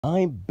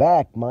I'm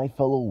back, my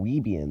fellow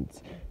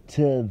Weebians,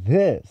 to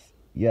this.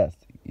 Yes.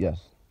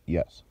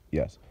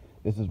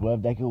 This is where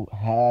Deku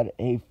had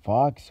a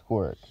fox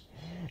quirk.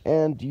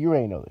 And you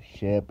already know the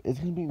ship. It's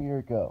gonna be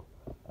Mirko.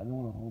 I don't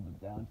want to hold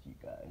it down to you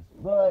guys.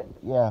 But,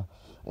 yeah.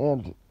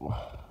 And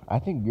I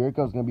think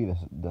Mirko's gonna be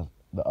the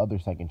other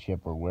second ship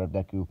or where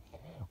Deku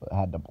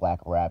had the black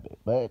rabbit.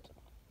 But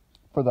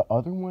for the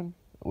other one,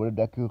 where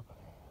Deku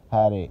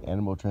had a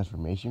animal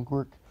transformation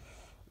quirk,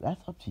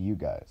 that's up to you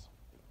guys.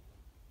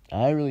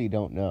 I really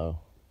don't know.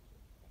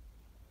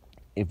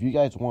 If you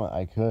guys want,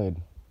 I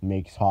could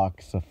make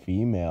Hawks a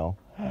female.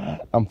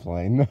 I'm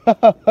flying.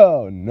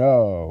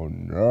 No.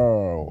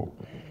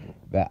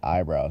 That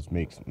eyebrows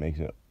makes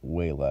it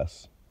way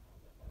less.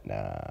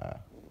 Nah.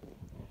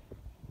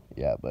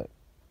 Yeah, but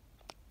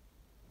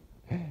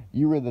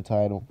you read the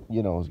title.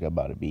 You know what's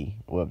about to be.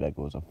 What if that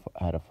goes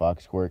had a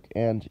fox quirk,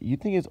 and you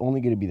think it's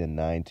only gonna be the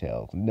nine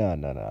tails? No,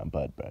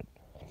 bud.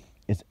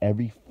 It's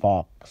every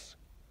fox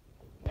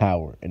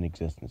power in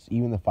existence,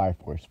 even the Fire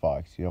Force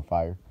fox. You know,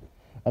 fire.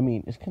 I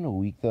mean, it's kind of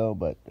weak though,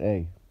 but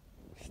hey,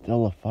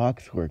 still a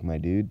fox quirk, my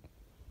dude.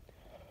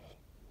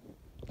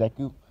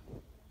 Deku,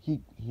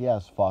 he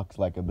has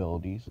fox-like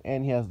abilities,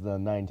 and he has the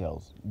nine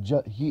tails.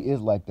 He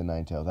is like the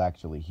nine tails,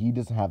 actually. He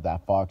doesn't have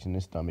that fox in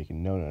his stomach,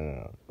 and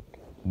no.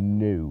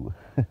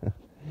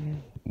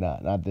 Nah,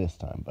 not this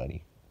time,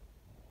 buddy.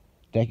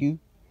 Deku,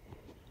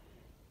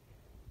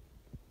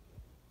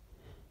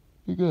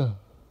 you gotta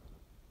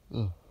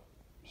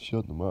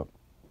shut them up.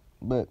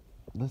 But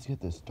let's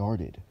get this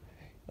started.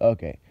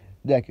 Okay,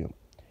 Deku,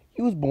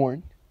 he was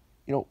born,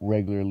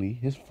 regularly.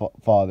 His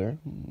father,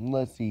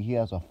 let's see, he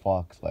has a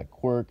fox-like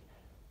quirk,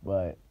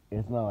 but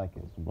it's not like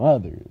his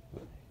mother's.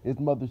 His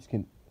mother's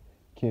can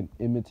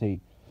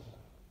imitate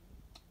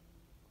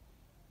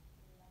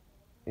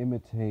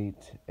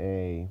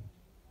a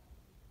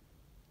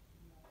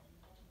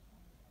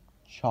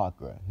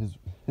chakra. His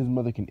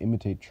mother can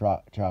imitate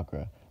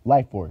chakra.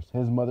 Life force.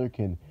 His mother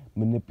can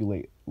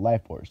manipulate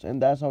life force,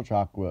 and that's how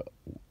chakra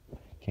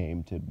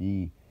came to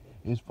be.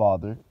 His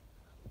father.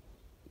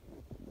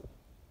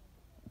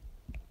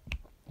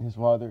 His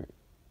father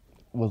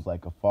was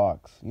like a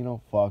fox.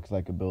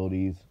 Fox-like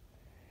abilities.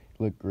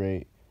 Look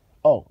great.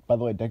 Oh, by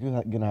the way,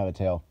 Deku's gonna have a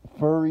tail.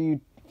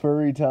 Furry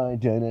time.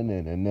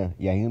 Da-na-na-na-na.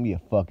 Yeah, he's gonna be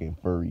a fucking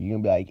furry. You're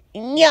gonna be like,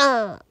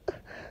 yeah,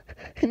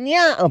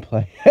 yeah. I'm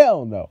like,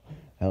 hell no.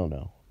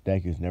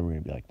 Deku's never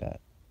gonna be like that.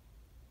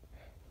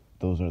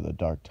 Those are the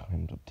dark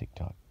times of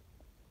TikTok.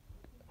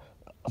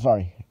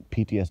 Sorry,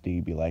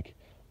 PTSD. Be like,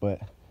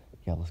 but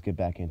yeah, let's get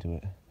back into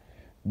it.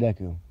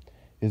 Deku,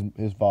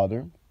 his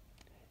father,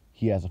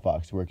 he has a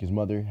fox quirk. His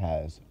mother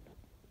has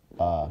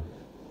what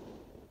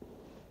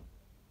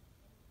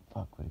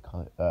do you call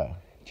it?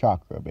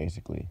 Chakra,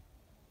 basically.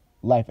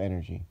 Life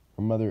energy.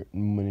 Her mother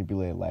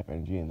manipulated life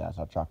energy, and that's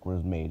how chakra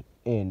was made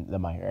in the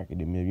My Hero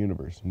Academia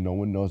universe. No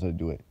one knows how to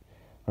do it.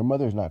 Her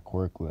mother's not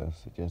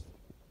quirkless. Just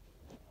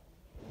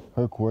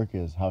her quirk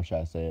is, how should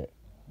I say it,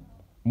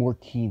 more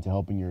keen to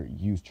helping you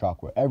use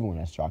chakra. Everyone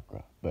has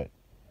chakra, but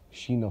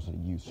she knows how to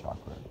use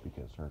chakra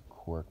because her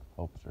quirk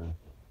helps her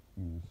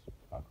use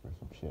chakra or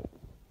some shit.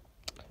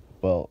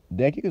 Well,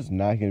 Deku's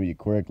not going to be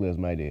quirkless,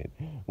 my dude.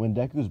 When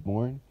Deku's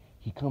born,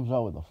 he comes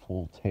out with a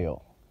full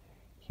tail.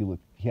 He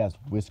has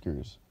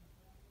whiskers.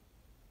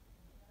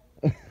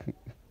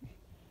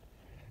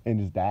 And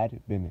his dad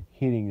had been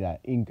hitting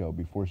that Inko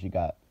before she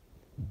got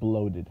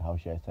bloated, how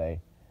should I say,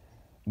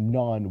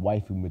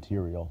 non-waifu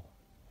material.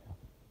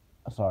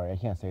 Sorry, I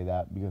can't say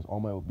that because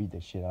All Might will beat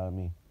the shit out of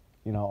me.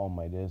 You know how All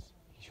Might is.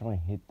 He's trying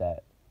to hit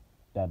that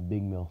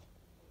big MILF.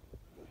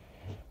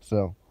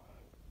 So,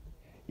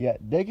 yeah,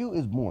 Deku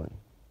is born.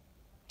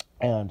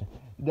 And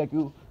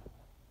Deku,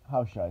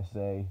 how should I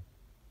say,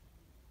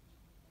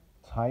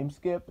 time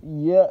skip?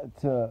 Yeah,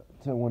 to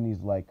when he's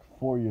like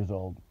 4 years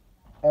old.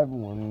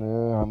 Everyone,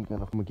 I'm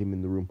gonna get him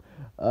in the room.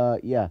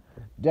 Yeah,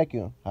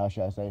 Deku, how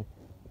should I say,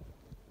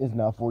 is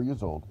now 4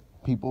 years old.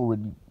 People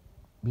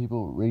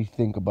really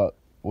think about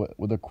what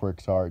the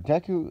quirks are.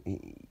 Deku,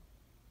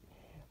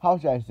 how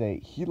should I say,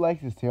 he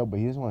likes his tail, but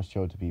he doesn't want to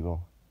show it to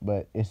people.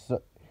 But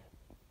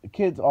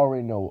kids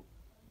already know.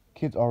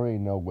 Kids already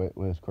know what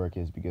his quirk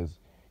is because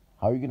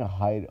how are you gonna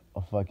hide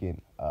a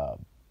fucking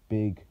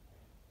big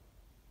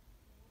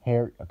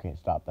hair? Okay,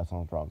 stop. That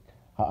sounds wrong.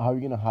 How are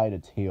you gonna hide a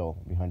tail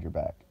behind your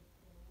back?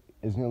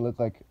 It's gonna look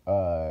like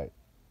you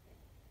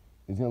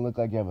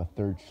have a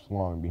third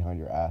schlong behind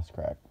your ass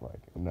crack.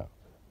 Like, no.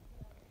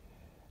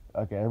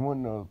 Okay,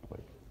 everyone knows.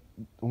 Like,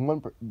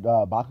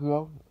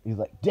 Bakugo, he's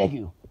like,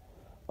 Deku,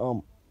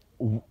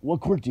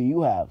 what quirk do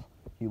you have?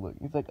 He's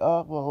like,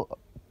 Bakugo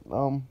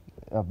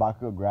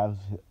grabs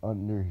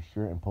under his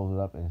shirt and pulls it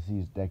up and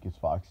sees Deku's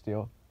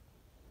foxtail.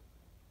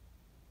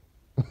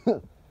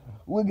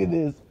 Look at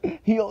this.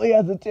 He only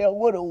has a tail.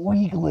 What a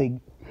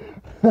weakling.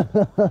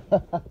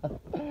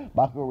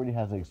 Bakugo already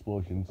has the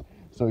explosions.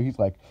 So he's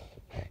like,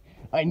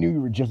 I knew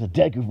you were just a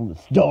Deku from the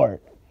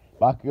start.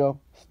 Bakugo,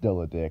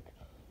 still a dick.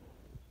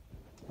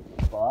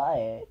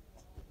 But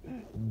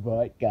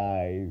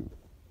guys,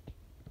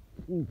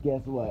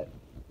 guess what?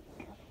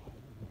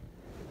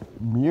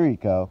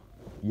 Miriko,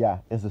 yeah,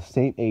 is the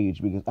same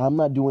age because I'm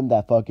not doing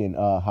that fucking,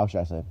 how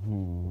should I say?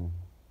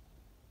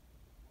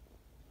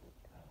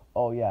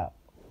 Oh, yeah,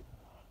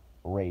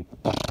 rape.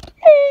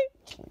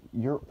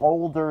 You're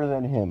older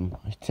than him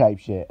type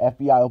shit.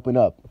 FBI, open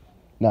up.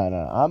 No.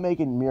 I'm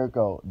making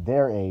Mirko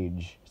their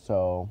age.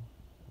 So,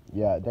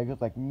 yeah,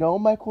 Deku's like, no,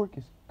 my quirk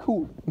is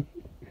cool.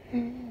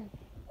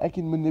 I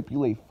can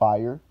manipulate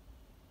fire,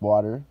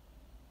 water,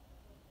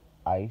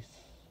 ice,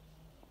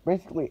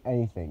 basically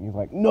anything. He's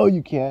like, no,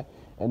 you can't.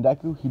 And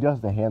Deku, he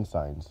does the hand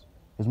signs.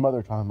 His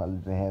mother taught him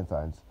about the hand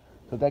signs.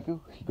 So Deku,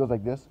 he goes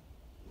like this.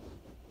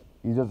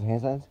 He does the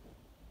hand signs.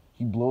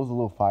 He blows a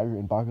little fire,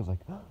 and Baku's like,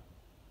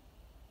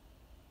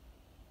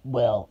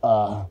 well,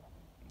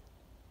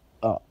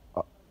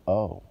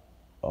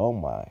 oh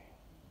my.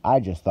 I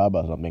just thought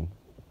about something.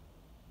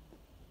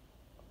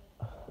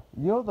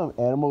 You know the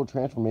animal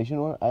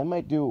transformation one? I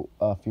might do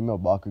a female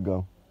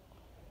Bakugo.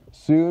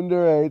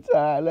 Tsundere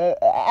Tyler.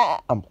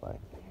 I'm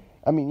playing.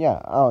 I mean,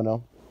 yeah, I don't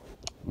know.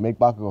 Make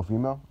Bakugo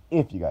female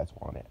if you guys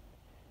want it.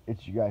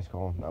 It's you guys'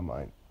 call, not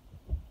mine.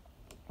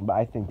 But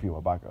I think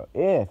female Bakugo.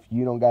 If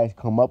you don't guys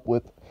come up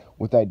with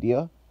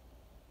idea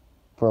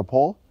for a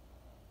poll,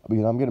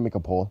 because I'm gonna make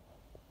a poll.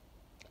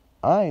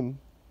 I'm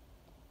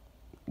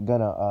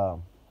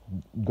gonna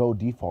go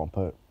default and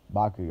put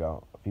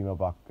Bakugo, female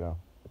Bakugo.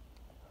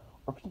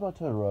 Or female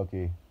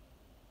Todoroki.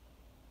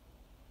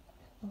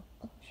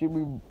 Should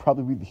we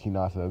probably be the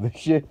Hinata of this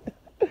shit?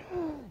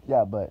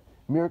 Yeah, but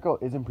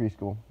Miriko is in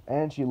preschool,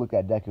 and she looked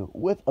at Deku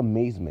with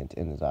amazement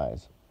in his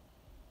eyes.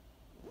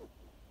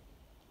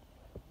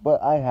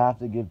 But I have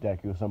to give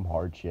Deku some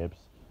hardships.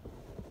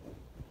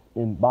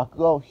 In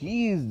Bakugo,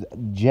 he's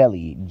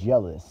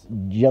jealous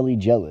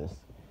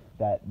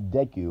that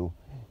Deku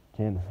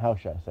can, how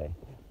should I say,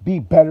 be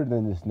better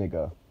than this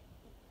nigga.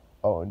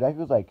 Oh, and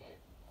Deku's like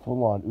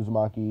full on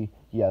Uzumaki.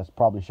 He has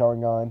probably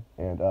Sharingan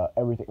and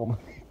everything.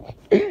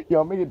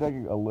 Yo, I'm making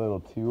Deku a little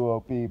too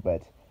OP,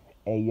 but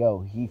hey,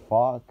 yo, he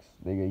Fox.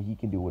 Nigga, he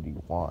can do what he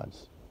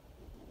wants.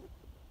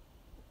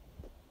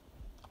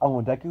 Oh,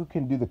 and Deku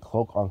can do the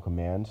cloak on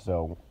command,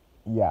 so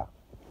yeah,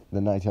 the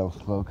Nighttail's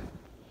cloak.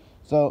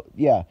 So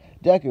yeah,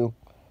 Deku,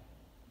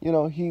 you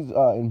know, he's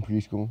in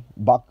preschool.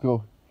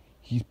 Bakugo,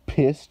 he's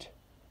pissed.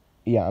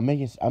 Yeah,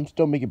 I'm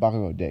still making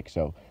Bakugo a dick.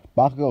 So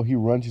Bakugo, he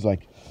runs. He's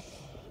like,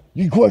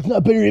 "Your quirk's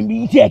not better than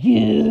me,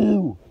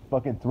 Deku!"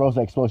 Fucking throws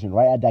the explosion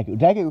right at Deku.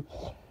 Deku,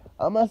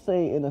 I must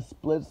say, in a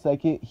split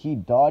second, he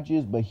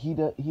dodges, but he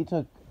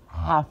took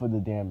half of the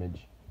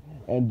damage,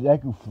 and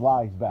Deku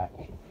flies back.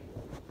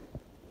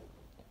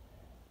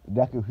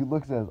 Deku, he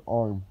looks at his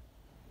arm.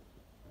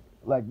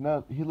 Like,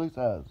 no, he looks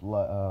at his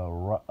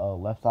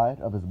left side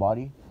of his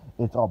body.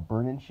 It's all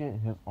burning shit.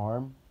 His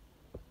arm,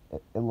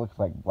 it looks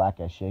like black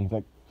as shit. He's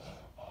like,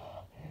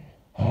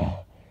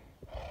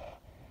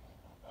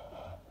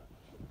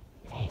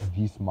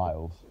 he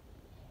smiles.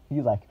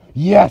 He's like,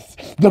 yes,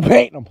 the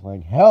pain. I'm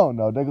playing. Hell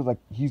no. Degu's like,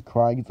 he's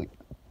crying. He's like,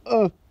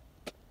 ugh.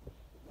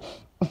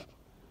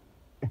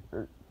 It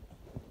hurts.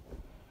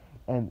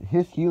 And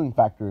his healing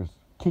factor is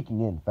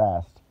kicking in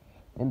fast.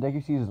 And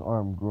Deku sees his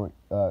arm growing,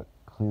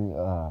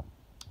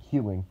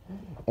 healing.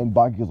 And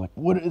Bakugo's like,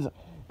 what is it?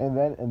 And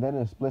then in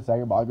a split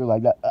second, Bakugo's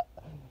like that.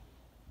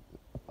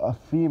 A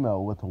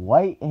female with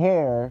white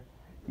hair,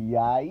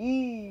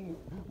 yai,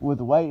 with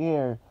white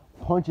hair,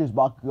 punches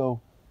Bakugo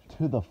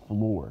to the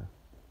floor.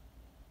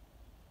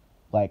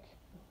 Like,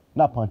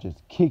 not punches,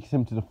 kicks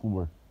him to the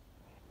floor.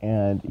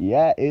 And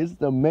yeah, it's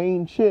the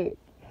main chick,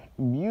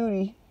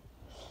 Beauty,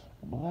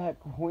 Black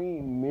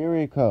Queen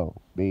Miriko,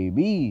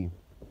 baby.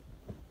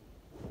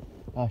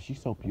 Ah,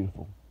 she's so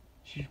beautiful.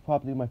 She's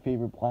probably my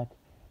favorite black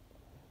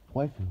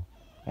waifu.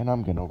 And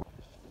I'm gonna...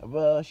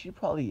 Well, she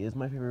probably is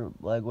my favorite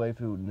black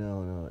waifu.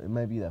 No, it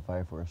might be that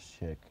Fire Force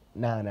chick.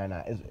 Nah.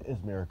 It's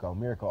Miriko.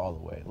 Miriko all the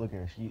way. Look at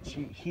her.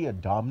 She a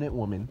dominant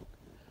woman.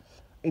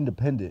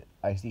 Independent,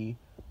 I see.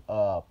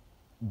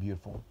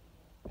 Beautiful.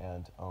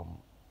 And,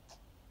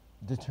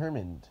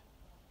 determined.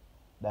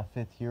 That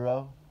fifth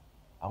hero,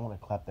 I want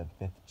to clap them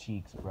fifth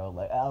cheeks, bro.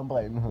 Like, I'm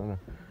like, no.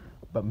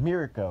 But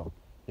Miriko,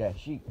 yeah,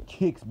 she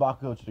kicks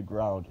Bakugo to the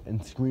ground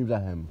and screams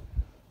at him.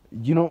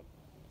 You know,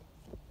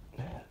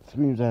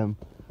 screams at him.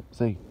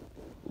 Say,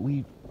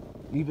 leave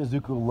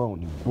Izuku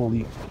alone, you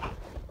bully.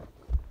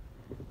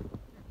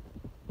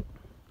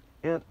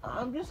 And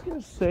I'm just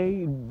gonna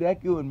say,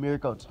 Deku and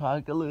Miriko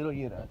talk a little,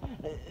 you know.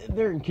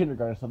 They're in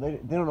kindergarten, so they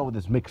don't know what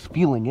this mixed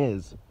feeling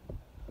is.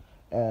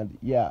 And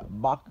yeah,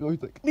 Bakugo,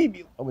 he's like, leave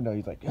me. Oh no,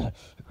 he's like,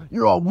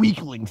 you're all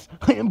weaklings.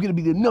 I am gonna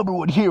be the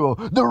 #1 hero,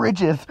 the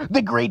richest,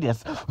 the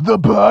greatest, the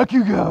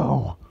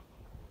Bakugo.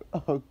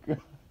 Oh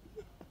god.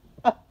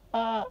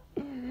 I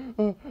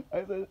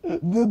said,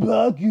 the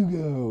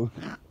Bakugo.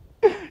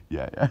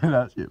 yeah,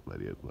 that shit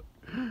funny as fuck.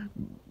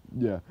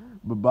 Yeah,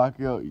 but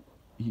Bakugo,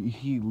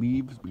 he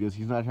leaves because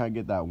he's not trying to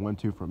get that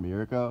 1-2 from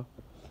Miriko.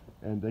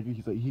 And then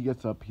he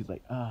gets up, he's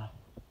like,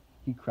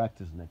 he cracked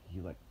his neck.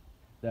 He's like,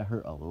 that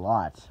hurt a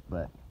lot,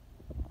 but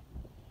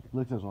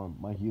looks at his arm.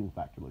 My healing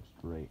factor looks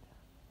great.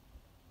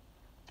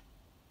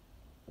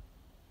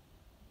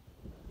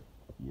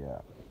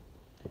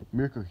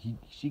 Mirko,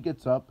 she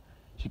gets up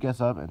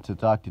and to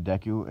talk to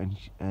Deku,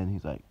 and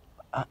he's like,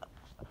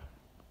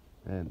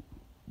 and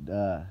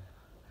uh,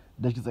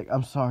 Deku's like,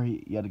 I'm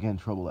sorry you had to get in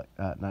trouble, like,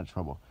 not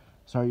trouble.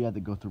 Sorry you had to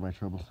go through my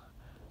troubles.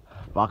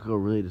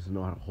 Bakugo really doesn't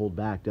know how to hold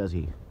back, does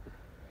he?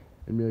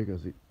 And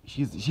Mirko's like,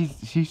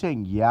 she's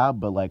saying yeah,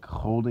 but like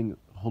holding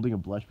a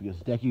blush because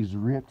Deku's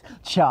ripped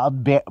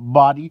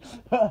body.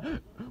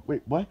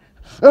 Wait, what?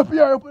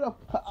 FBI, open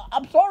up!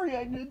 I'm sorry,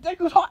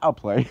 Deku's hot. I'll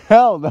play.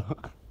 Hell no.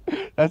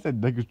 That's a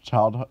Deku's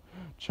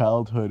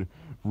childhood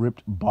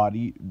ripped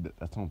body.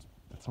 That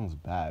sounds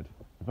bad.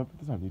 If I put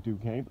this on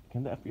YouTube,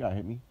 can the FBI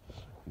hit me?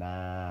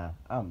 Nah,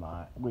 I'm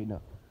not. Wait,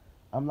 no,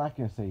 I'm not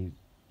gonna say he's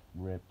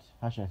ripped.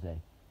 How should I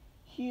say?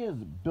 He is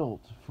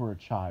built for a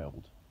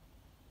child.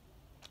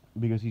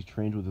 Because he's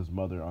trained with his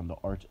mother on the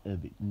art of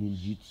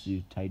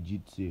ninjutsu,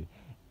 taijutsu,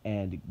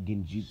 and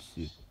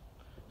genjutsu.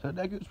 So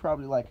Deku's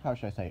probably like, how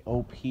should I say,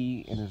 OP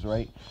in his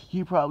right.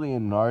 He probably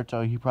in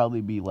Naruto, he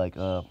probably be like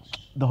the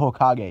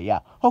Hokage, yeah,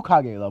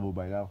 Hokage level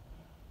by now.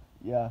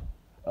 Yeah.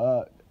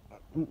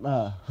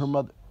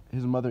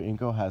 His mother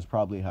Inko has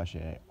probably, how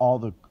should I say, all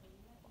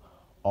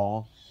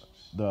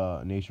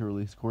the nature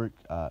release quirk,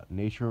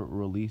 nature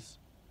releases.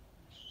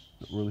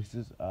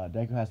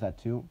 Deku has that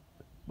too.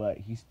 But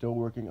he's still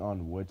working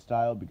on wood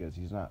style because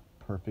he's not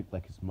perfect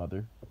like his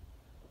mother.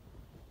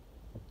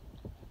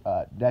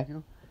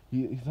 Deku,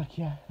 he's like,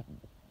 yeah,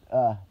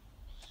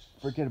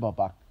 forget about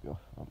Bakugo.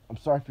 I'm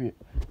sorry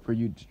for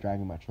you just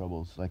dragging my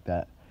troubles like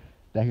that.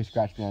 Deku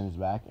scratched behind his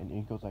back, and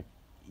Inko's like,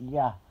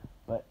 yeah,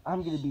 but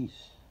I'm gonna be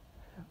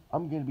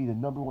the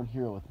 #1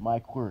 hero with my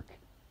quirk,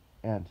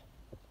 and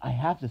I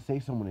have to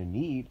save someone in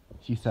need.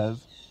 She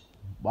says,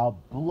 while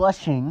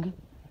blushing.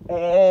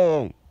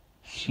 Hey,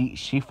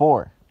 she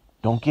 4.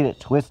 Don't get it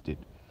twisted.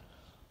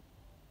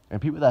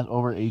 And people that's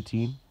over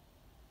 18,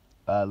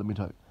 let me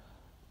tell you.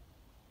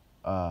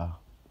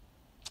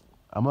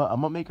 I'm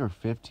gonna make her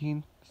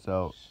 15.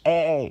 So,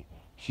 hey,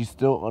 she's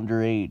still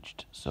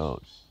underaged. So,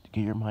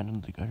 get your mind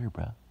on the gutter,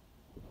 bruh.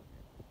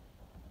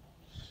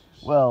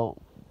 Well,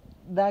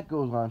 that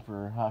goes on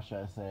for, how should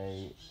I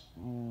say,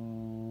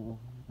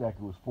 Deku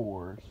was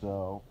 4.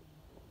 So,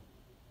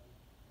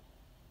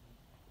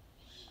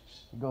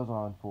 it goes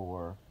on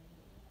for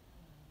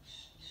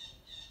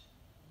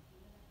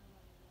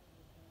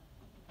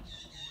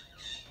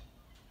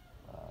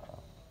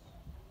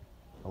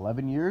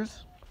 11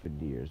 years?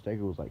 50 years.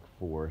 Deku was like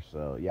 4,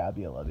 so yeah, I'd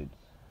be 11.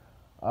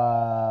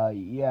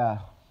 Yeah.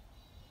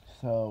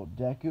 So,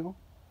 Deku,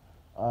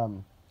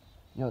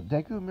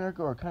 Deku and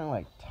Mirko are kind of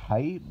like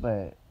tight,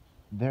 but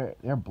they're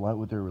blunt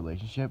with their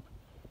relationship.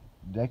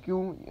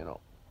 Deku,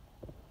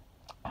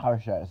 how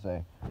should I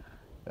say?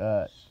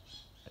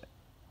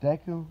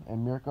 Deku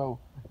and Mirko,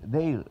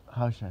 they,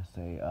 how should I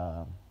say,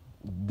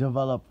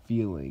 develop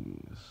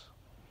feelings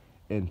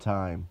in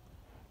time.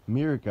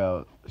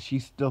 Mirko,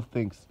 she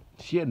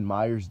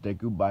admires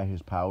Deku by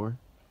his power,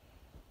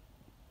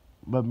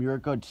 but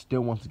Mirko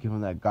still wants to give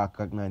him that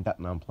Gakak 9.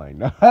 No, I'm playing.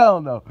 No,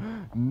 hell no.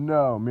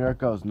 No,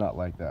 Mirko is not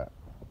like that.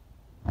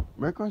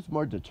 Mirko is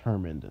more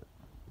determined.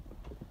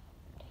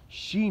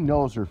 She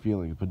knows her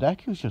feelings, but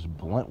Deku's just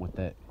blunt with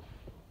it.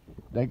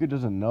 Deku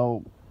doesn't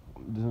know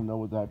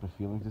what type of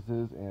feelings this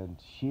is, and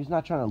she's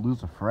not trying to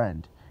lose a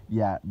friend.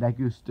 Yeah,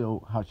 Deku's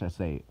still, how should I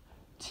say,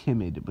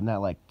 timid, but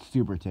not like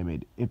super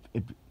timid.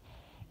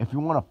 If you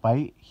want to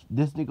fight,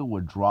 this nigga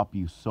would drop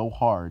you so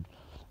hard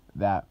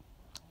that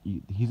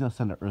he's gonna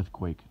send an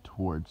earthquake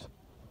towards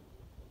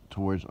I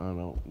don't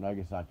know,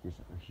 Nagasaki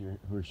or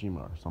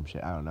Hiroshima or some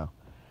shit. I don't know.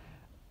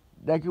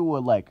 Deku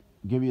would like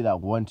give you that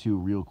 1-2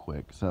 real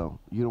quick, so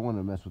you don't want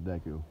to mess with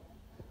Deku.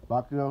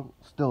 Bakugo,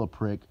 still a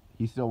prick.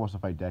 He still wants to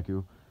fight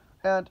Deku,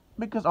 and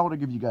because I want to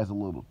give you guys a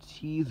little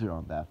teaser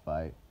on that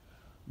fight,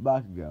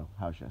 Bakugo,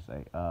 how should I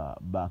say?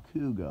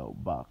 Bakugo.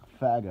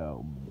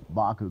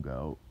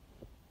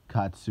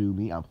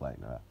 Katsumi, I'm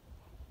playing that.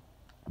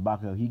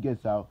 Bakugo, he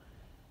gets out.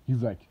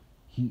 He's like,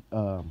 he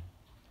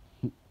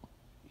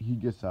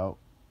gets out.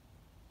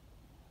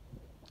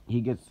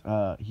 He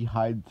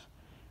hides.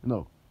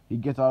 No, he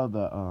gets out of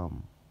the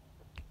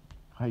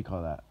how you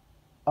call that?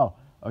 Oh,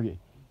 okay.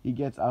 He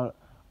gets out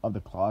of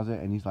the closet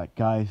and he's like,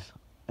 guys,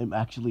 I'm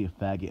actually a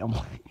faggot. I'm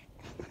like,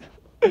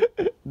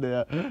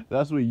 yeah,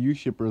 that's what you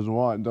shippers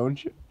want,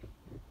 don't you?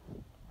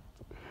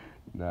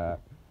 Nah,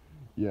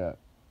 yeah.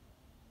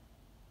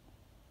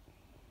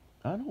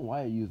 I don't know why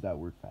I use that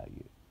word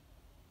faggot.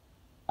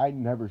 I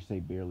never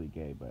say barely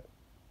gay, but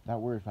that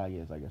word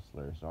faggot is like a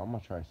slur, so I'm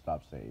gonna try to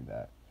stop saying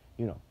that.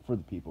 For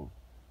the people.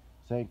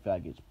 Saying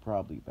faggot's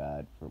probably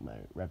bad for my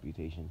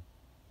reputation.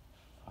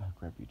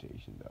 Fuck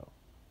reputation, though.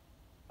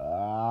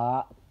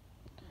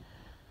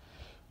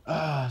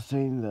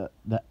 Saying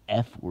the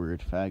F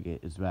word,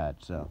 faggot, is bad,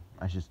 so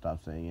I should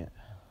stop saying it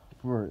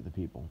for the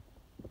people.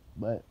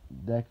 But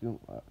Deku,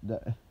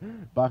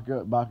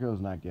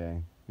 Bakugo's not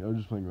gay. I was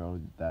just playing around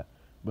with that.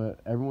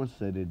 But everyone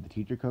said it. The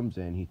teacher comes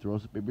in. He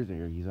throws the papers in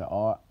here. He's like,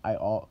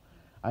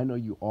 I know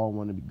you all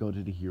want to go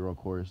to the hero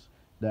course.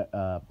 That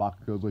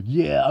Bakugo's like,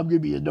 yeah, I'm gonna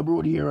be the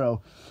 #1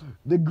 hero,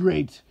 the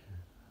great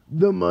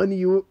The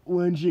money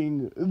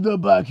wenching, the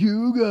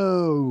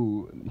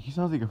Bakugo. He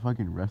sounds like a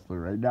fucking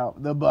wrestler right now.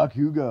 The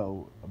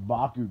Bakugo,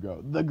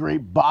 the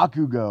great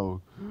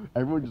Bakugo.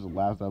 Everyone just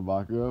laughs at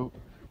Bakugo,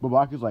 but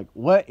Bakugo's like,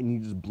 what? And he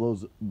just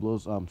blows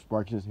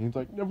sparks in his hands.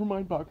 Like, never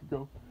mind,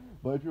 Bakugo.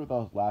 But if you thought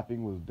I was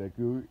laughing was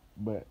Deku,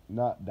 but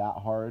not that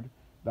hard.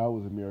 That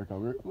was a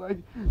miracle. Like,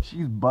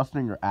 she's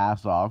busting her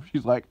ass off.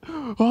 She's like,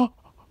 oh,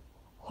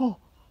 oh,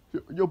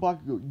 yo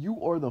Bakugo,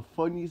 you are the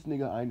funniest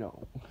nigga I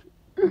know.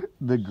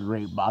 The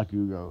great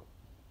Bakugo.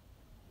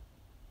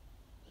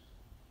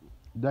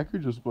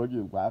 Deku just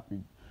fucking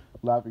laughing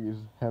his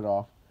head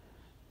off.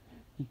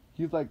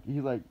 It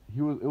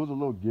was a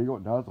little giggle,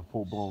 now it's a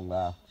full blown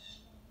laugh.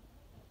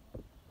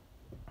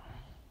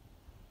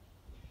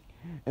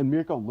 And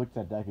Mirko looks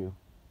at Deku.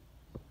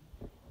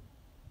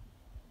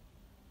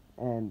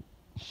 And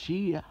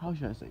how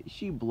should I say,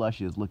 she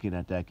blushes looking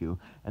at Deku.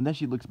 And then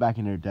she looks back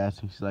in her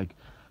desk and she's like,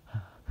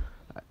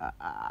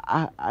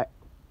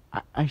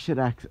 I should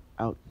ask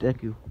out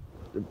Deku.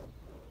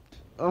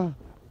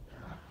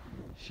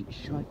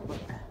 She's like,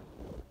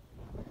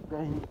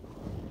 dang,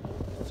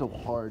 it's so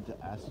hard to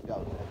ask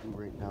out Deku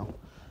right now.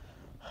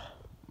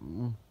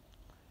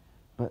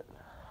 But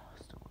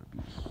I still want to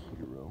be a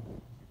hero.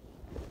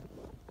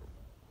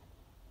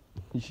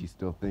 She's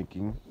still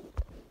thinking.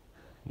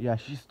 Yeah,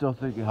 she's still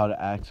thinking how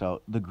to ask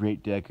out the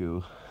great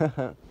Deku.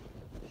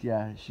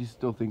 Yeah, she's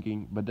still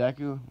thinking. But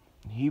Deku,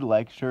 he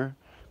likes her,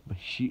 but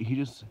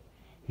he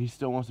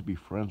still wants to be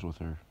friends with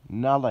her.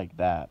 Not like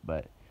that,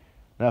 but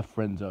not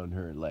friend zone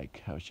her.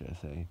 Like, how should I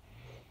say?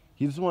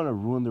 He doesn't want to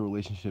ruin the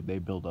relationship they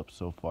built up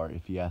so far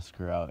if he asks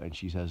her out and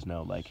she says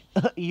no. Like,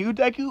 you,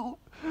 Deku?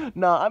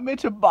 Nah, I'm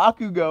into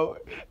Bakugo.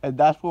 And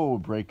that's what will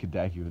break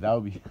Deku.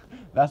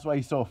 That's why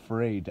he's so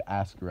afraid to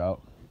ask her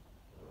out.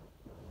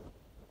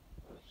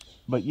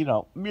 But, you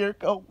know,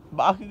 Mirko,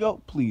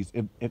 Bakugo, please,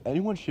 if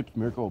anyone ships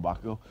Mirko or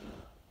Bakugo,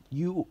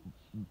 you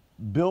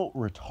built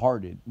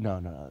retarded.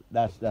 No,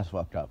 that's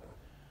fucked up.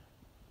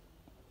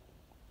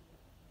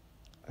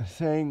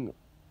 Saying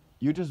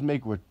you just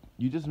make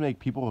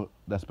people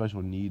that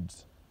special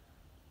needs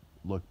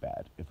look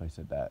bad. If I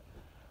said that,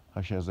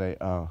 how should I say?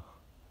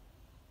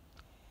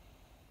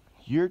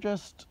 You're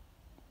just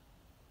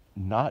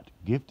not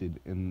gifted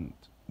in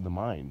the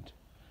mind.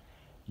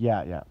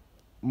 Yeah,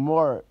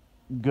 more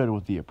good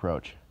with the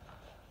approach.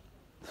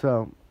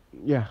 So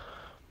yeah,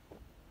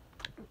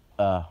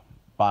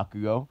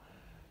 Bakugo.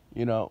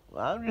 You know,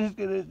 I'm just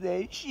gonna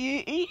say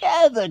he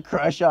has a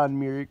crush on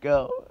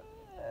Mirko.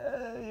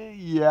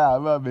 Yeah,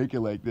 I'm gonna make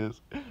it like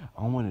this.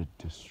 I want to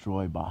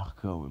destroy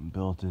Bakugo and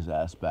build his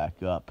ass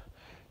back up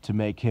to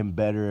make him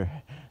better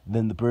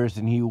than the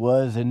person he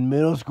was in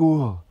middle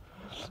school.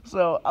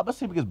 So I'm gonna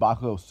say because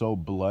Bakugo's so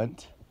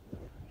blunt,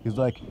 he's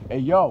like, "Hey,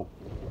 yo,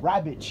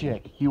 rabbit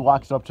chick." He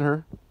walks up to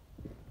her.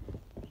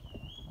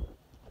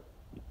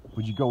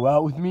 Would you go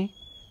out with me?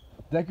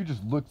 Deku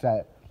just looks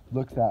at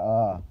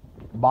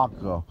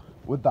Bakugo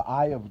with the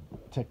eye of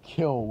to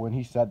kill when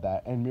he said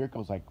that, and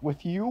Mirko's like,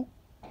 "With you?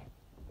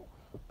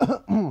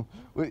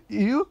 With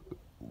you,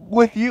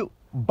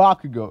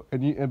 Bakugo."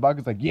 And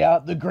Bakugo's like, "Yeah,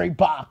 the great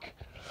Bak."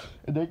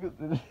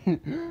 And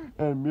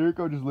and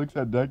Mirko just looks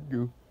at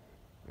Deku,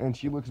 and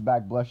she looks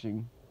back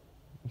blushing.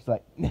 It's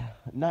like,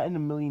 not in a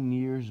million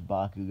years,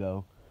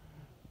 Bakugo.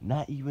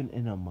 Not even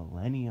in a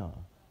millennia.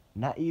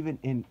 Not even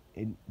in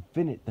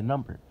infinite, the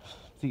number.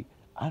 See,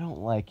 I don't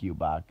like you,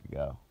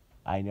 Bakugo.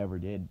 I never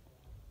did.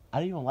 I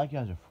didn't even like you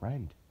as a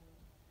friend.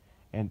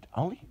 And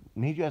I only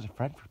made you as a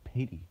friend for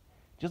pity.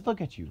 Just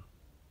look at you.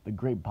 The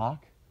great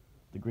Bak.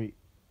 The great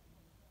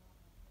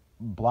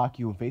block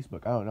you on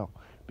Facebook. I don't know.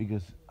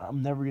 Because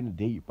I'm never going to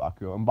date you,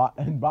 Bakugo.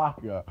 And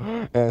Bakugo.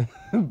 And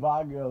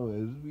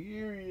Bakugo is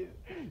furious.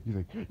 He's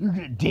like, "You're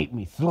going to date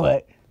me,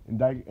 slut." And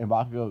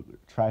Bakugo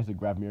tries to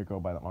grab Mirko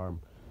by the arm.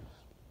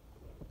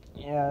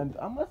 And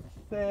I must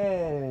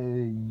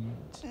say,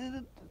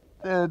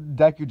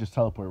 Deku just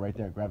teleported right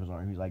there and grabbed his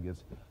arm. He's like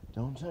this,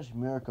 "Don't touch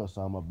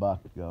Mirko-sama,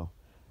 Bakugo."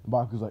 And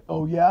Bakugo's like,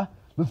 "Oh yeah?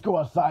 Let's go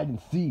outside and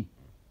see.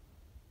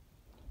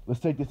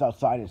 Let's take this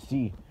outside and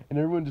see." And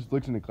everyone just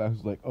looks in the class and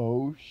is like,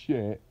 "Oh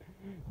shit.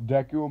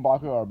 Deku and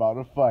Bakugo are about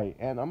to fight."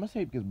 And I'm going to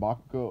say because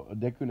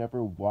Deku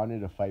never wanted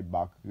to fight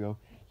Bakugo.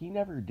 He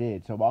never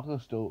did. So Bakugo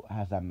still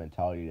has that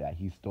mentality that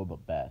he's still the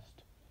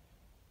best.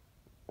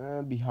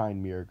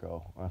 Behind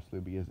Mirko, honestly,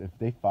 because if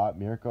they fought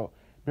Mirko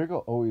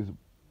always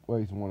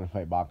wanted to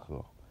fight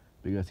Bakugo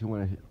because he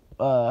wanted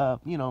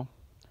to,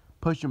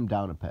 push him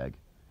down a peg.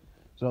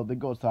 So they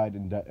go outside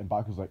and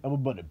Bakugo's like, "I'm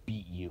about to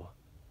beat you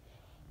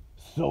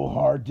so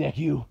hard,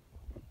 Deku."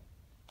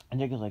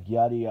 And Deku's like,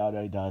 "Yada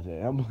yada daze."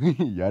 I'm like,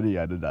 "Yada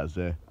yada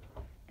daze."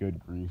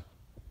 Good grief.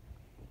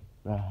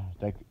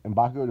 And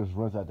Bakugo just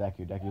runs at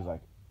Deku. Deku's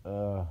like,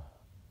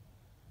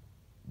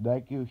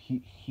 Deku,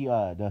 he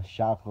does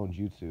shadow clone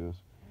jutsus.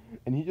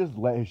 And he just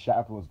let his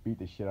shadow clones beat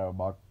the shit out of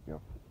Bakugo.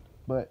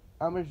 But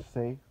I'm going to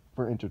say,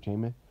 for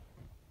entertainment,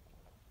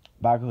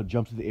 Bakugo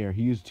jumps in the air.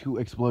 He used 2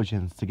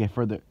 explosions to get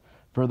further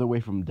further away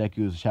from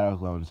Deku's shadow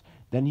clones.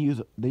 Then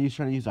he's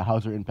trying to use a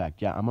Hauser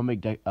impact. Yeah, I'm gonna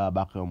make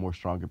Bakugo more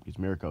stronger because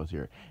Mirko is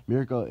here.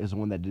 Mirko is the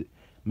one that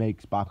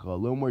makes Bakugo a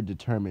little more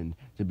determined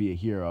to be a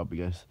hero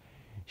because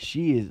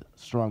she is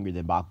stronger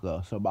than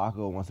Bakugo. So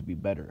Bakugo wants to be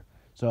better.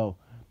 So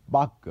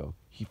Bakugo,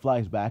 he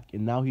flies back,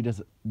 and now he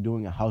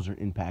doing a Hauser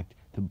impact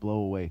to blow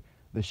away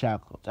the shadow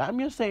clones. I'm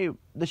gonna say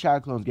the shadow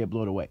clones get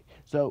blown away.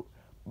 So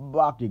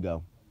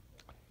Bakugo,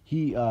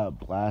 he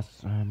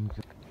blasts.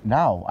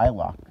 Now I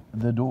lock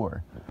the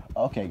door.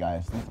 Okay,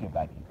 guys, let's get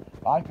back in.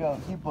 Bakugo,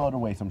 he blowed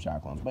away some shadow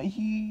clones, but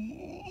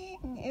he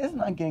is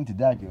not getting to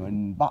Deku,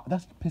 and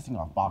that's pissing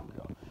off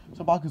Bakugo.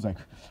 So Bakugo's like,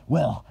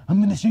 "Well,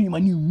 I'm gonna show you my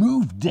new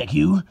move,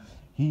 Deku."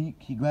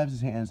 He grabs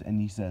his hands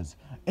and he says,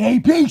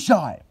 "AP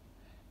shot."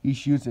 He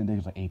shoots it, and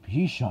Deku's like,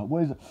 "AP shot?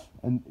 What is it?"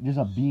 And there's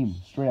a beam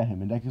straight at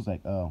him, and Deku's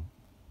like, "Oh."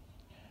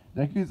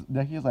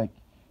 Deku's like,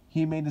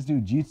 "He made this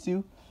new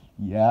jutsu."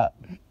 Yeah.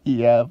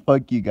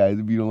 Fuck you guys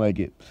if you don't like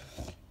it.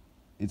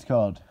 It's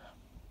called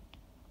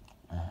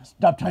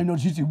Stop Time No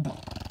Jutsu.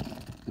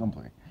 I'm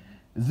playing.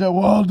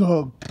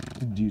 Zawaldo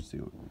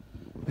Jutsu.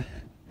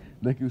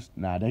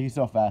 Deku's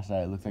so fast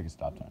that it looks like a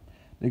stop time.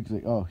 Deku's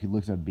like, oh, he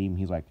looks at the beam.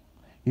 He's like,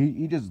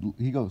 he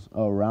goes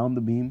around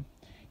the beam.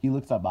 He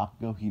looks at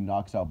Bakugo. He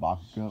knocks out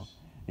Bakugo.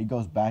 He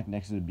goes back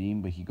next to the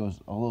beam, but he goes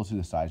a little to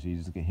the side, so he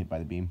just get hit by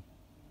the beam.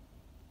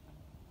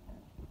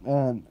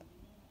 And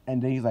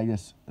then he's like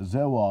this,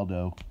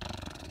 Zawaldo.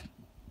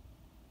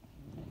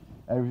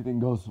 Everything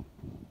goes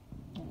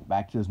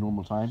back to his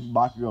normal time.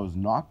 Bakugo is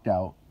knocked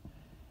out.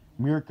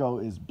 Mirko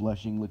is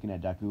blushing, looking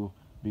at Deku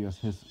because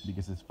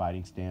his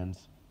fighting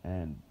stance,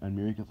 and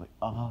Mirko's like,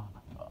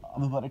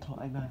 I'm about to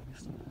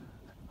climax.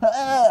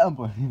 I'm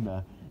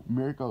playing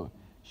Mirko.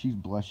 She's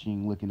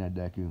blushing, looking at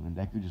Deku, and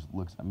Deku just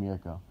looks at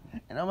Mirko.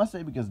 And I must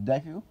say, because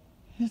Deku,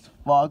 his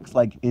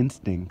fox-like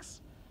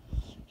instincts,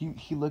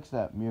 he looks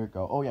at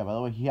Mirko. Oh yeah, by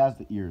the way, he has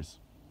the ears.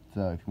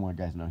 So if you want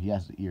guys to know, he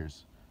has the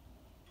ears.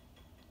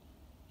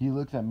 He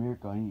looks at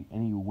Mirko and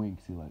he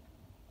winks.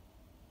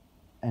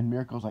 And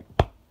Mirko's like,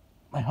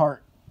 my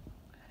heart.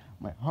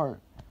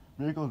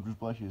 Mirko just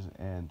blushes,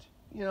 and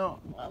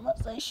I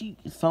must say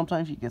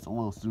sometimes she gets a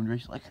little sooner.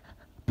 She's like,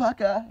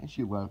 Paka, and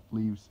she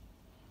leaves,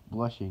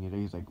 blushing. And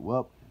he's like,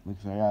 well,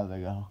 looks like I gotta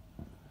go.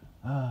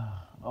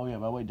 Oh yeah,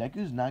 by the way,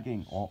 Deku's not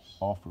getting all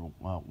for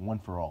one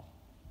for all.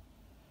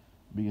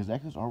 Because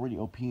Deku's already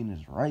OP in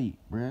his right,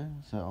 bruh.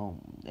 So,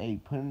 hey,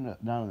 put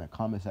it down in the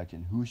comment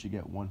section who should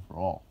get one for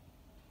all.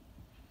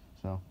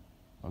 So,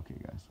 okay,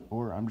 guys.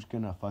 Or I'm just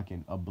gonna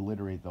fucking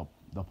obliterate the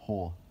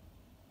poll.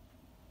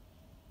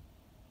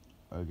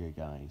 Okay,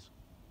 guys.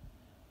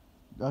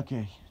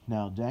 Okay,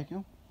 now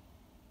Deku,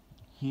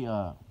 he's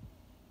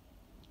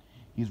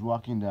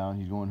walking down.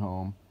 He's going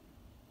home.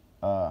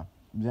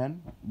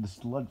 Then the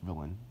sludge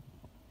villain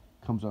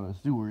comes on the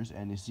sewers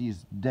and he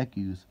sees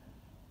Deku's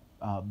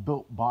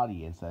built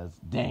body and says,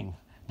 "Dang,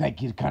 that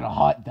kid's kind of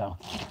hot though."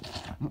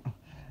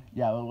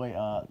 Yeah, by the way,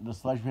 the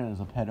sludge villain is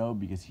a pedo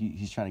because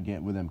he's trying to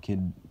get with them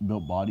kid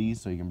built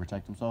bodies so he can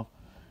protect himself.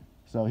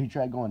 So he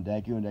tried going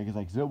Deku, and Deku's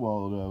like,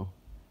 Zipwaldo.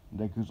 And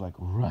Deku's like,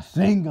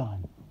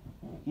 Rasengan.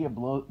 He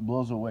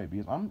blows away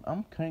because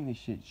I'm cutting this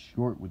shit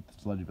short with the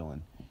sludge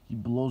villain. He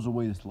blows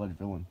away the sludge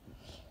villain,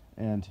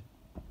 and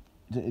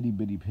to itty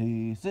bitty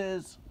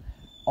pieces.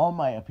 All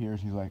Might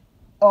appears. He's like,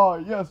 "Oh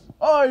yes,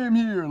 I am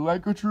here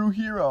like a true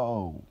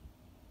hero."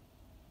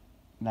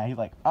 Now he's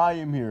like, "I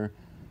am here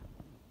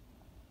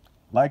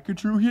like a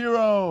true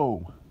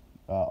hero."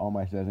 All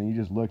Might says, and he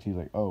just looks. He's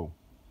like, "Oh."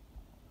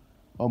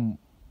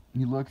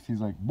 He looks.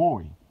 He's like,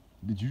 "Boy,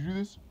 did you do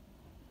this?"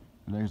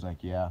 And then he's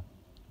like, "Yeah."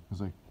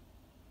 He's like,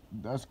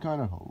 "That's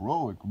kind of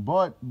heroic,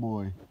 but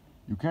boy,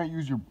 you can't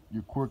use your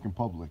quirk in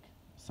public.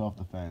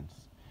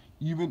 Self-defense,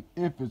 even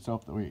if it's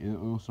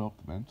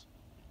self-defense."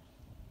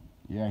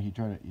 Yeah, he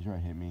tried to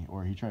hit me,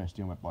 or he tried to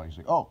steal my body. He's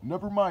like, "Oh,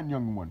 never mind,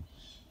 young one.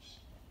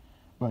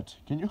 But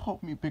can you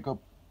help me pick up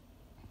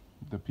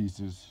the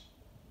pieces?"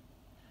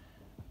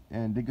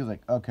 And Deku's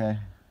like, "Okay."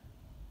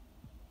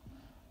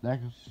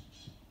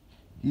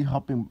 He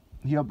helping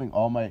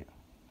All Might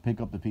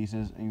pick up the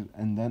pieces,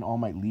 and then All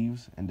Might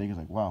leaves, and Deku's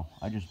like, "Wow,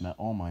 I just met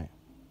All Might."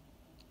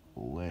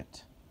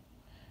 Lit.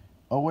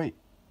 Oh wait,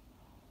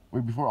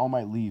 before All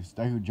Might leaves,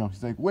 Deku jumps.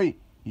 He's like,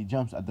 "Wait!" He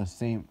jumps at the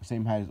same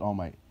height as All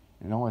Might.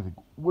 And All Might's like,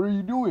 "What are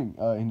you doing?"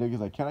 And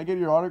Deku's like, "Can I get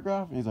your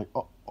autograph?" And he's like,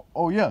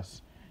 oh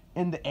yes.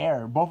 In the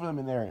air, both of them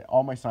in the air.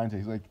 All Might signs it.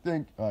 He's like,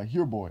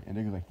 "Here, boy." And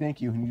Deku's like, "Thank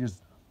you." And he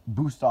just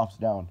boosts off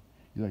down.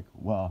 He's like,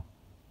 "Wow,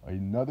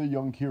 another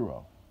young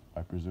hero,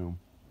 I presume."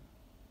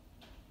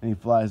 And he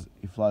flies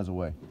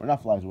away. Or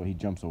not flies away, he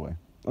jumps away.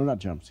 Or not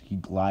jumps, he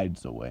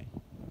glides away.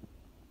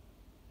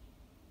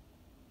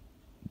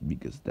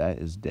 Because that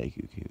is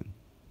Deku-kun.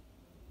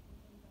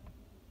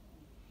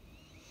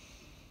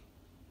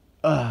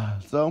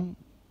 Deku,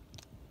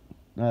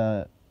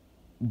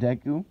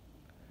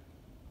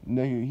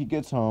 he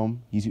gets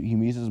home. He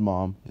meets his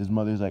mom. His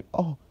mother's like,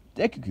 "Oh,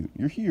 Deku,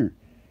 you're here.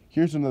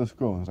 Here's another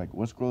scroll." And he's like,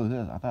 "What scroll is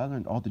this? I thought I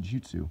learned all the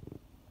jutsu."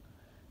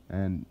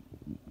 And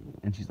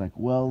she's like,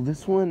 "Well,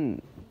 this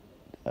one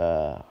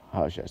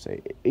how should I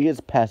say? It gets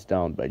passed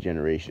down by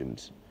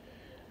generations.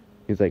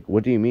 He's like,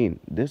 what do you mean?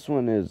 This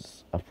one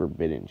is a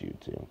forbidden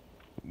jutsu.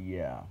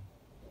 Yeah.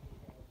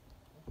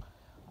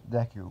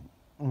 Deku.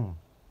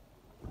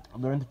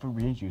 Learned the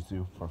forbidden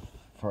jutsu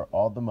for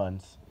all the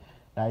months.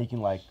 Now he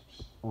can like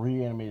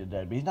reanimate the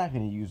dead, but he's not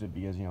gonna use it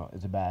because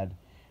it's bad.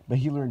 But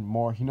he learned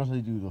more. He knows how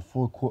to do the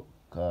full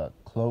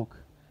cloak,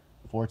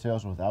 four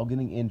tails without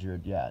getting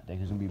injured. Yeah,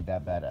 Deku's gonna be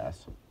that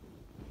badass.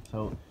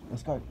 So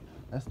let's start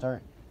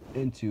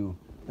into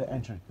the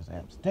entrance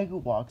exams.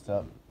 Deku walks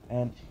up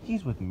and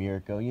he's with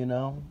Mirko.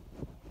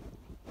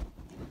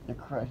 They're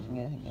crushing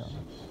it.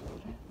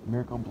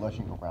 Mirko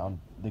blushing around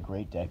the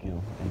great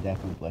Deku, and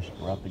Deku blushing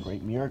around the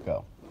great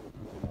Mirko.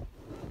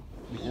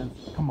 Because,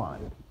 come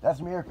on, that's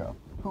Mirko.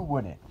 Who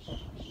wouldn't?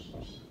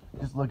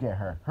 Just look at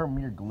her. Her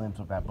mere glimpse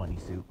of that bunny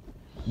suit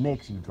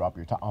makes you drop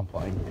your top. I'm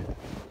flying here.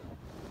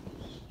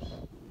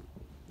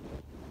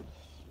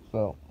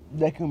 So,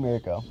 Deku and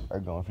Mirko are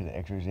going for the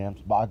extra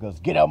exams. Bakugo's,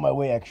 get out of my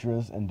way,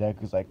 extras. And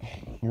Deku's like,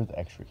 you're the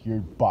extra. You're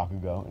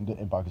Bakugo. And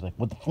Bakugo's like,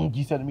 what the fuck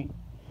you said to me?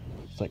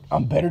 It's like,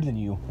 I'm better than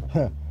you.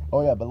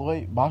 Oh yeah, by the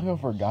way, Bakugo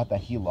forgot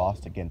that he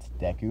lost against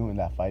Deku in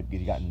that fight because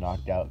he got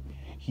knocked out.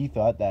 He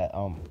thought that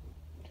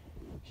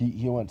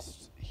he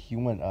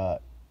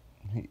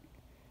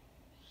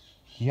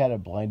had a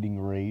blinding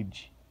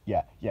rage.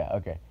 Yeah,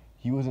 okay.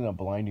 He was in a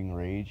blinding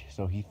rage,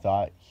 so he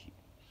thought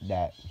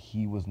that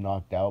he was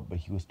knocked out, but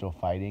he was still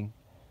fighting.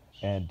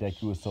 And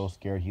Deku was so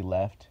scared he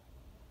left.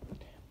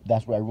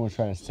 That's what everyone's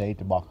trying to say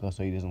to Bakugo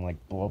so he doesn't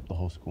like blow up the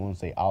whole school and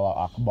say Allah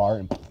Akbar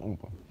and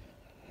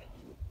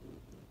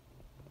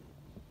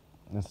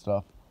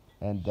stuff.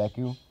 And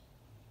Deku,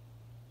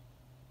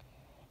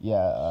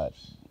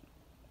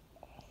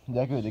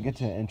 Deku, they get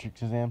to the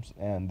entrance exams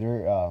and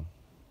they're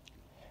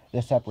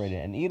separated.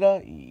 And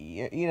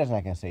Ida's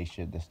not gonna say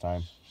shit this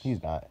time.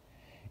 He's not.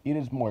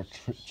 Ida's more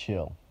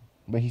chill,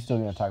 but he's still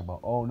gonna talk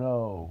about, oh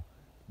no,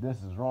 this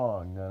is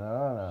wrong,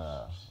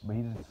 no. But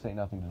he doesn't say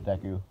nothing to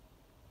Deku.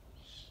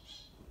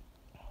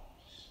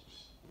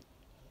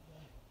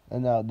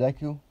 And now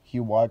Deku, he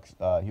walks.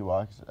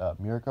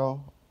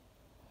 Mirko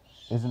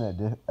is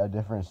in a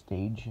different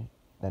stage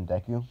than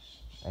Deku,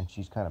 and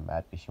she's kind of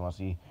mad because she wants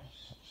to see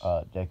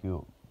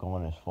Deku go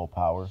on his full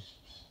power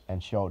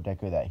and show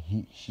Deku that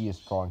she is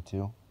strong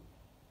too.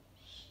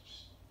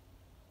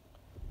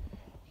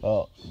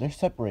 Well, they're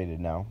separated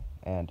now,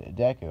 and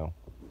Deku,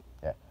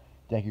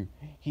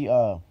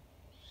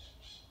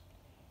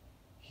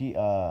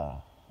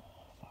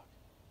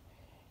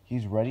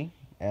 he's ready,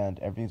 and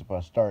everything's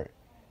about to start,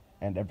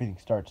 and everything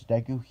starts.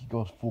 Deku, he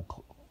goes full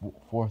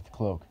fourth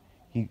cloak.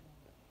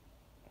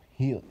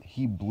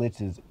 He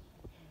blitzes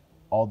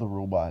all the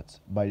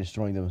robots by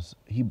destroying them.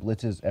 He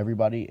blitzes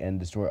everybody and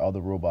destroy all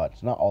the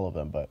robots. Not all of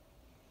them, but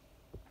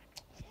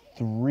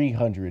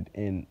 300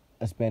 in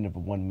a span of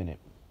 1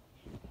 minute.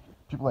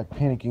 People like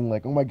panicking,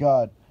 like, oh my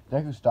god.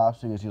 Deku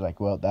stops because he's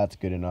like, well, that's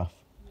good enough.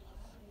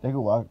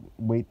 Deku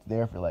waits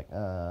there for like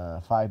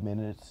 5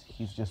 minutes.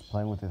 He's just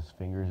playing with his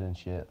fingers and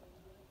shit,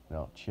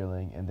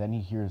 chilling. And then he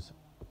hears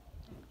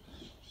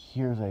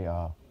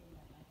a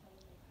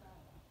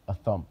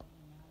thump.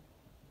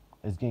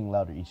 It's getting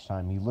louder each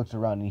time. He looks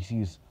around and he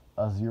sees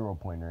a 0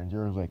 pointer, and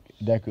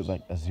Deku's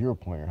like, a 0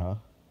 pointer, huh?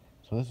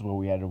 So this is what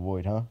we had to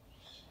avoid, huh?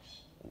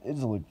 It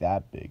doesn't look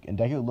that big. And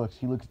Deku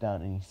looks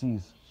down and he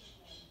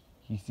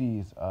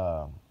sees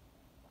Ochako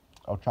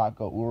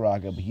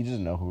Uraga, but he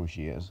doesn't know who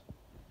she is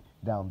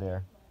down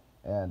there.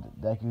 And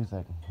Deku's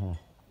like,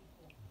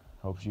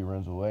 hope she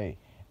runs away.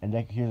 And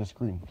Deku hears a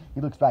scream.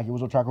 He looks back. It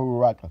was Ochako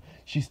Uraga.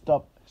 She's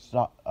stuck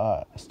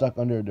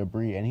under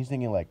debris, and he's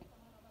thinking like,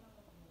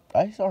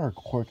 I saw her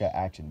quirk at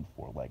action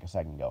before, like a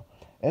second ago.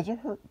 Is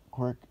her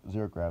quirk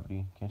zero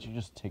gravity? Can't you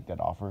just take that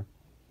off her?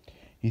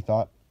 He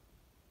thought,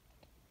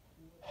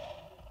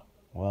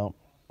 well,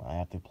 I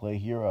have to play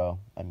hero.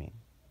 I'm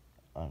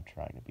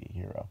trying to be a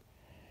hero.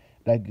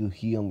 Deku,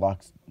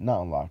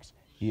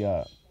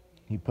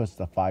 he puts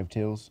the 5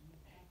 tails.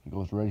 He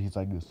goes ready. He's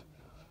like this.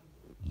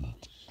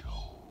 Let's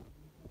go.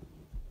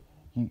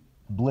 He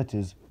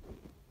blitzes,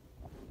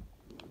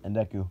 and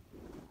Deku,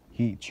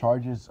 he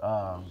charges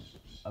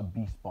a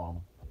beast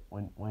bomb.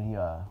 When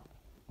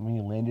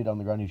he landed on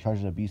the ground, he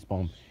charges a beast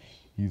bomb.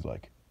 He's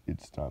like,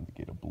 it's time to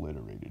get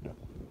obliterated.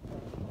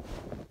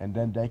 And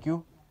then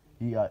Deku,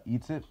 he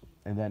eats it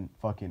and then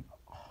fucking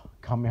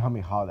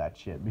Kamehameha that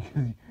shit,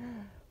 because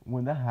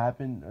when that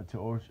happened to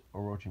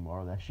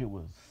Orochimaru, that shit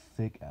was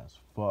sick as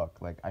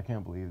fuck. Like, I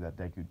can't believe that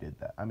Deku did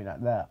that.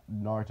 That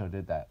Naruto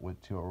did that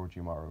to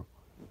Orochimaru.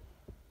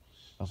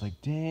 I was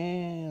like,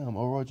 damn,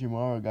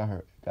 Orochimaru got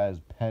his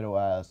pedo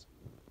ass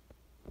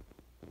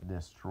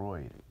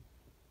destroyed.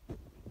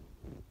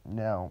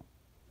 Now,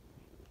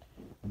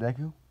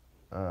 Deku,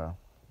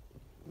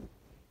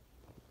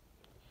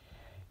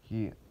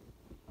 he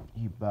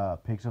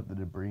picks up the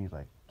debris. He's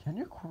like, can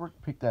your quirk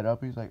pick that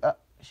up? He's like,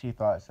 she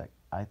thought. It's like,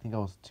 I think I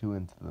was too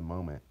into the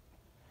moment.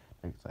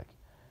 It's like,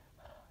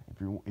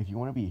 if you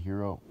want to be a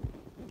hero,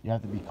 you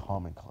have to be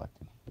calm and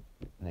collected.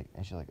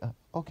 And she's like,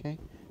 okay.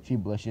 She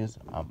blushes.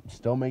 I'm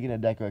still making a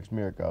Deku X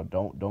Miracle.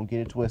 Don't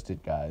get it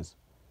twisted, guys.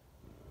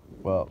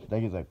 Well,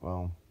 Deku's like,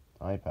 well,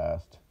 I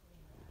passed.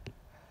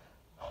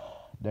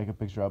 Deku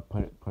picks her up,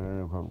 put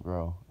her in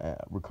a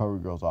recovery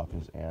girl's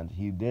office, and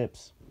he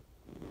dips.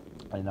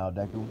 And now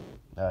Deku,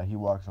 he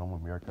walks home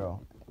with Mirko.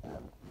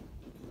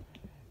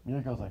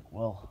 Mirko's like,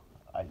 well,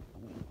 I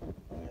believe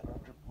we had our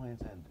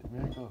plans, and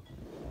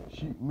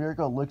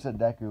Mirko looks at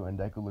Deku, and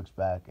Deku looks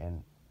back,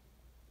 and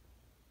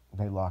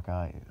they lock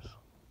eyes.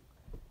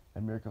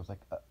 And Mirko's like,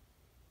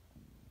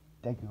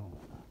 Deku,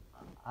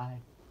 I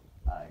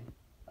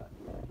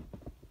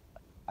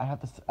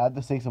have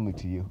to say something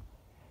to you.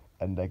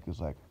 And Deku's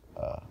like,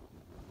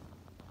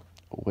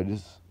 what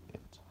is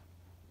it?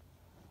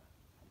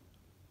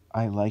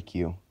 I like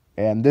you.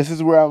 And this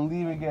is where I'm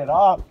leaving it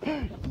off.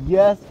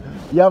 Yes.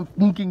 Yeah, I'm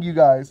thinking you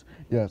guys.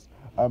 Yes.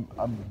 I'm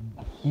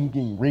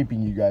thinking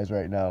raping you guys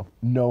right now.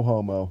 No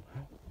homo.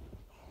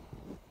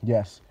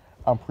 Yes.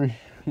 I'm pretty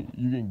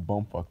you're getting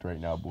bum fucked right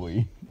now,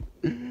 boy.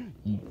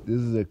 This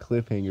is a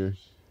cliffhanger.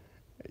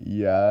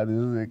 Yeah, this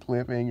is a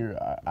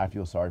cliffhanger. I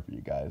feel sorry for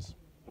you guys.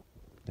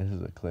 This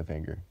is a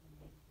cliffhanger.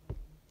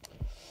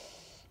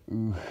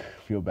 Ooh,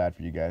 feel bad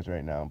for you guys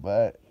right now.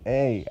 But,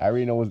 hey, I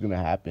already know what's going to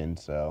happen,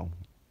 so.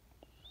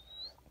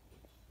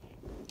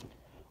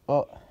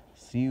 Well,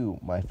 see you,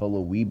 my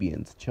fellow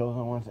Weebians,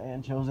 Chosen Ones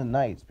and Chosen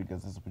Knights,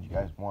 because this is what you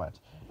guys want.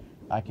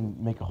 I can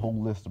make a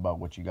whole list about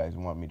what you guys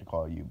want me to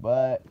call you,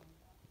 but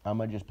I'm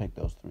going to just pick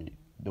those three.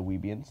 The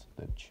Weebians,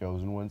 the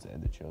Chosen Ones,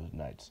 and the Chosen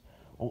Knights.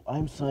 Oh,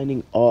 I'm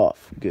signing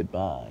off.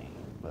 Goodbye.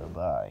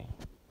 Bye-bye.